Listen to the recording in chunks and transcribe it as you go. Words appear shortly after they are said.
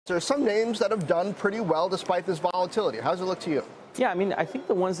There are some names that have done pretty well despite this volatility. How does it look to you? Yeah, I mean, I think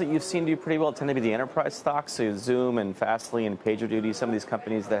the ones that you've seen do pretty well tend to be the enterprise stocks, so Zoom and Fastly and PagerDuty, some of these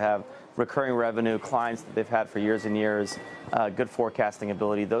companies that have recurring revenue, clients that they've had for years and years, good forecasting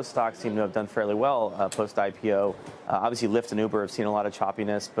ability. Those stocks seem to have done fairly well post-IPO. Obviously, Lyft and Uber have seen a lot of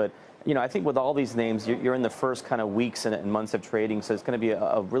choppiness, but I think with all these names, you're in the first kind of weeks and months of trading, so it's going to be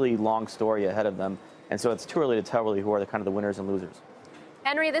a really long story ahead of them. And so it's too early to tell really who are the kind of the winners and losers.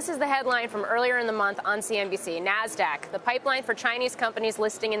 Henry, this is the headline from earlier in the month on CNBC. NASDAQ, the pipeline for Chinese companies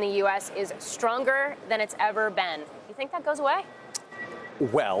listing in the U.S. is stronger than it's ever been. You think that goes away?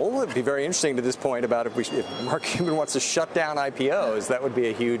 Well, it'd be very interesting to this point about if Mark Cuban wants to shut down IPOs, that would be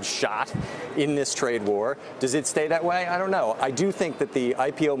a huge shot in this trade war. Does it stay that way? I don't know. I do think that the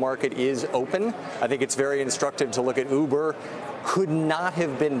IPO market is open. I think it's very instructive to look at Uber. Could not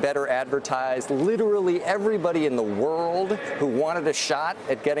have been better advertised. Literally everybody in the world who wanted a shot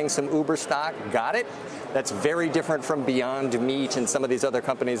at getting some Uber stock got it. That's very different from Beyond Meat and some of these other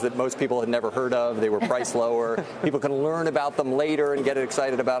companies that most people had never heard of. They were priced lower. People can learn about them later and get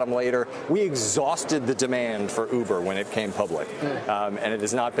excited about them later. We exhausted the demand for Uber when it came public, and it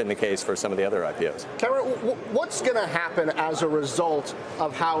has not been the case for some of the other IPOs. Kamran, what's going to happen as a result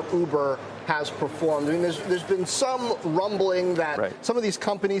of how Uber has performed? I mean, there's been some rumbling that some of these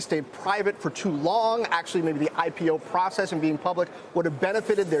companies stayed private for too long. Actually, maybe the IPO process and being public would have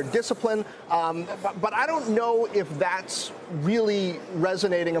benefited their discipline. But I don't know if that's really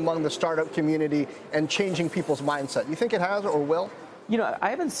resonating among the startup community and changing people's mindset. You think it has or will? I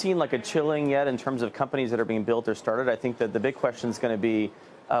haven't seen like a chilling yet in terms of companies that are being built or started. I think that the big question is going to be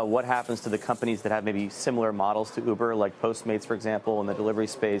what happens to the companies that have maybe similar models to Uber, like Postmates, for example, in the delivery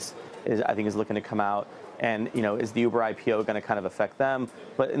space, I think is looking to come out. And, is the Uber IPO going to kind of affect them?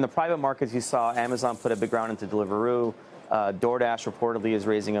 But in the private markets, you saw Amazon put a big round into Deliveroo. DoorDash reportedly is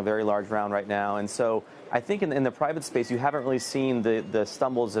raising a very large round right now. And so I think in the private space, you haven't really seen the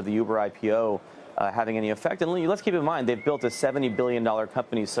stumbles of the Uber IPO having any effect. And let's keep in mind, they've built a $70 billion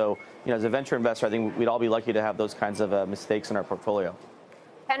company. So, as a venture investor, I think we'd all be lucky to have those kinds of mistakes in our portfolio.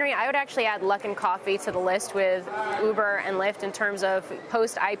 Henry, I would actually add Luckin Coffee to the list with Uber and Lyft in terms of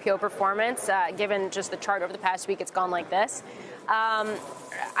post-IPO performance. Given just the chart over the past week, it's gone like this.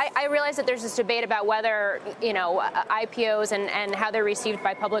 I realize that there's this debate about whether, IPOs and how they're received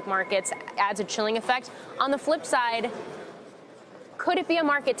by public markets adds a chilling effect. On the flip side, could it be a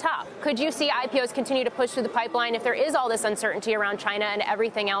market top? Could you see IPOs continue to push through the pipeline if there is all this uncertainty around China and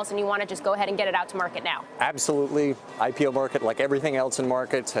everything else and you want to just go ahead and get it out to market now? Absolutely. IPO market, like everything else in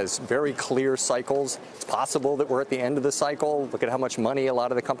markets, has very clear cycles. It's possible that we're at the end of the cycle. Look at how much money a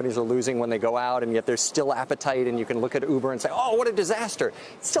lot of the companies are losing when they go out, and yet there's still appetite, and you can look at Uber and say, oh, what a disaster.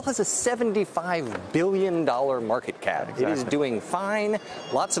 It still has a $75 billion market cap. Exactly. It is doing fine.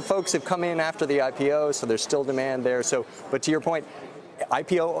 Lots of folks have come in after the IPO, so there's still demand there. But to your point,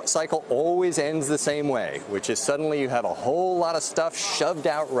 IPO cycle always ends the same way, which is suddenly you have a whole lot of stuff shoved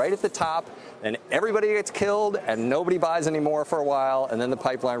out right at the top, and everybody gets killed, and nobody buys anymore for a while, and then the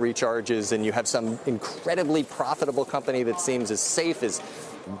pipeline recharges, and you have some incredibly profitable company that seems as safe as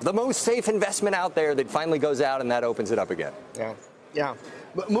the most safe investment out there that finally goes out, and that opens it up again. Yeah.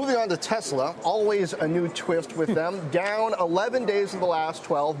 But moving on to Tesla, always a new twist with them. Down 11 days of the last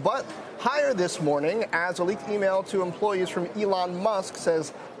 12, but higher this morning as a leaked email to employees from Elon Musk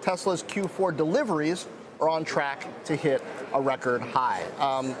says Tesla's Q4 deliveries are on track to hit a record high.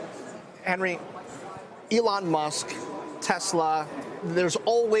 Henry, Elon Musk, Tesla, there's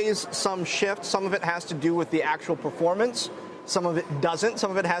always some shift. Some of it has to do with the actual performance. Some of it doesn't.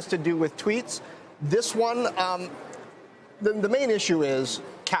 Some of it has to do with tweets. This one, the main issue is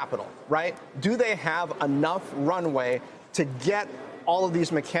capital, right? Do they have enough runway to get all of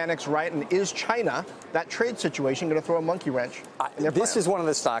these mechanics right? And is China, that trade situation, going to throw a monkey wrench in their This is one of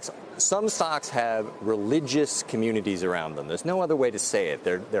the stocks. Some stocks have religious communities around them. There's no other way to say it.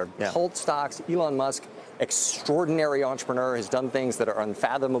 They're cult stocks. Elon Musk, extraordinary entrepreneur, has done things that are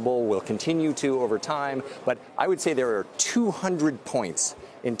unfathomable, will continue to over time. But I would say there are 200 points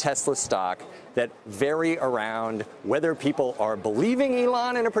in Tesla stock that vary around whether people are believing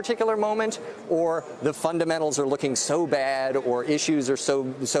Elon in a particular moment or the fundamentals are looking so bad or issues are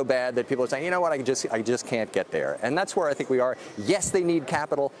so bad that people are saying, you know what, I just can't get there. And that's where I think we are. Yes, they need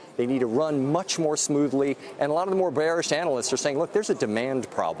capital. They need to run much more smoothly. And a lot of the more bearish analysts are saying, look, there's a demand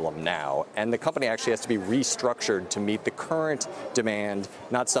problem now. And the company actually has to be restructured to meet the current demand,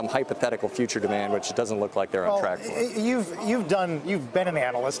 not some hypothetical future demand, which doesn't look like they're on track for. You've been an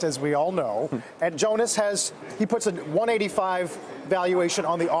analyst, as we all know. And Jonas he puts a 185 valuation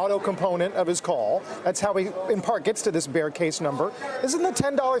on the auto component of his call. That's how he, in part, gets to this bear case number. Isn't the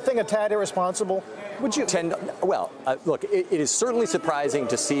 $10 thing a tad irresponsible? Would you? Look, it is certainly surprising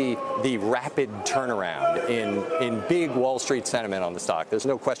to see the rapid turnaround in big Wall Street sentiment on the stock. There's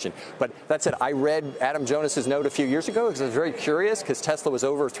no question. But that said, I read Adam Jonas's note a few years ago because I was very curious because Tesla was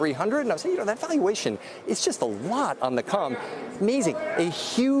over 300, and I was saying, that valuation is just a lot on the come. Amazing. A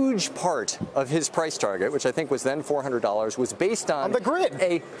huge part of his price target, which I think was then $400, was based on the grid,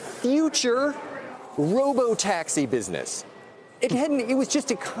 a future robo-taxi business. It was just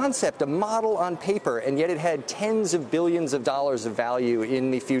a concept, a model on paper, and yet it had tens of billions of dollars of value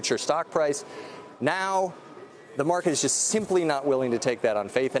in the future stock price. Now, the market is just simply not willing to take that on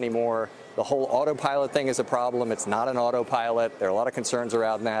faith anymore. The whole autopilot thing is a problem. It's not an autopilot. There are a lot of concerns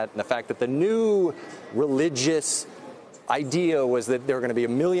around that. And the fact that the new religious idea was that there were going to be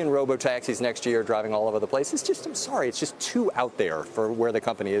 1 million robo-taxis next year driving all over the place. It's just, I'm sorry, it's just too out there for where the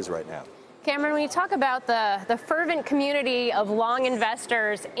company is right now. Cameron, when you talk about the fervent community of long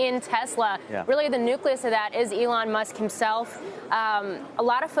investors in Tesla, really the nucleus of that is Elon Musk himself. A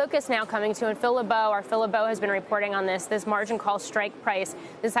lot of focus now coming to, and Phil LeBeau, our Phil LeBeau has been reporting on this margin call strike price,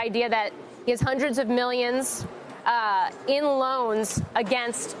 this idea that he has hundreds of millions in loans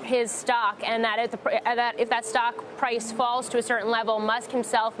against his stock, and that if that stock price falls to a certain level, Musk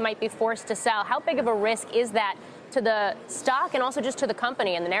himself might be forced to sell. How big of a risk is that to the stock and also just to the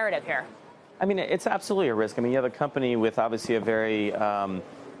company and the narrative here? I mean, it's absolutely a risk. I mean, you have a company with obviously a very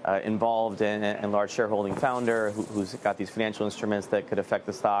involved and large shareholding founder who's got these financial instruments that could affect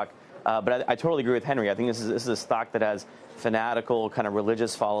the stock. But I totally agree with Henry. I think this is a stock that has fanatical kind of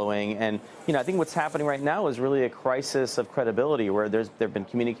religious following. And, I think what's happening right now is really a crisis of credibility where there have been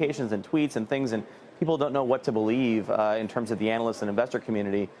communications and tweets and things, and people don't know what to believe in terms of the analyst and investor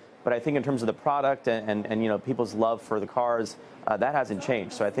community. But I think in terms of the product and people's love for the cars, that hasn't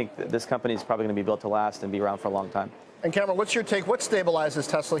changed. So I think this company is probably going to be built to last and be around for a long time. And Kamran, what's your take? What stabilizes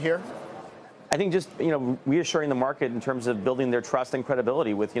Tesla here? I think just reassuring the market in terms of building their trust and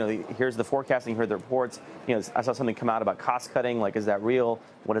credibility with here's the forecasting, here are the reports. I saw something come out about cost cutting. Like, is that real?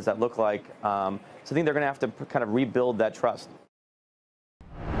 What does that look like? So I think they're going to have to kind of rebuild that trust.